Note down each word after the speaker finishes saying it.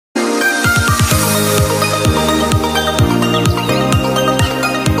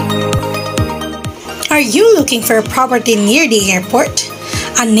looking for a property near the airport,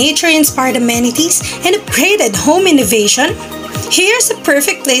 a nature-inspired amenities, and upgraded home innovation? Here's a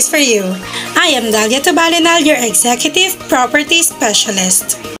perfect place for you. I am 𝗟𝘂𝗵𝗆, your Executive Property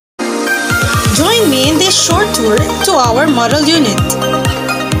Specialist. Join me in this short tour to our model unit.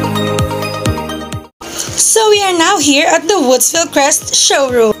 So we are now here at the Woodsville Crest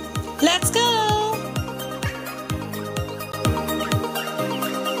showroom. Let's go!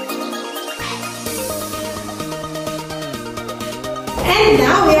 And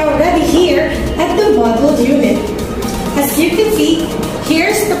now we are already here at the model unit. As you can see,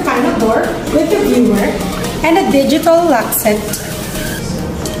 here's the panel door with the viewer and a digital lock set.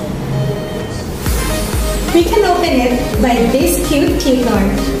 We can open it by this cute key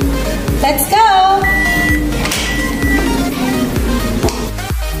card. Let's go!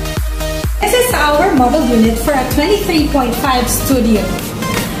 This is our model unit for a 23.5 studio.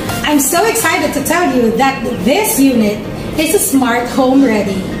 I'm so excited to tell you that this unit is a smart home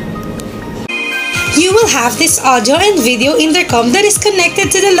ready. You will have this audio and video intercom that is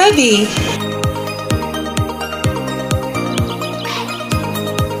connected to the lobby.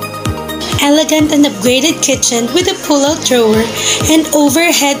 Elegant and upgraded kitchen with a pull-out drawer and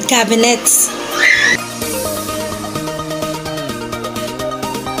overhead cabinets.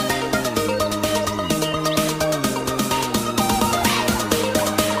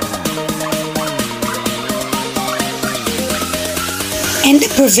 And a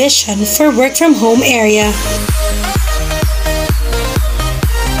provision for work from home area.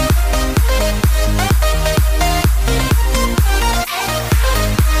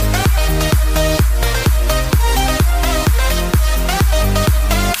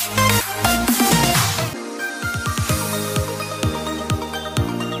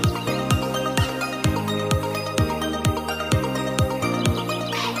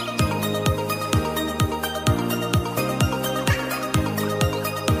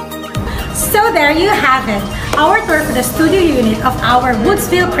 So there you have it, our tour for the studio unit of our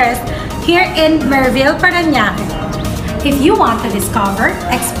Woodsville Crest here in 𝗪𝗡𝗪𝗂𝗪𝗃. If you want to discover,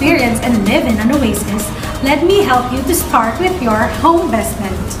 experience, and live in an oasis, let me help you to start with your home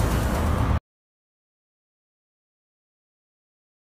investment.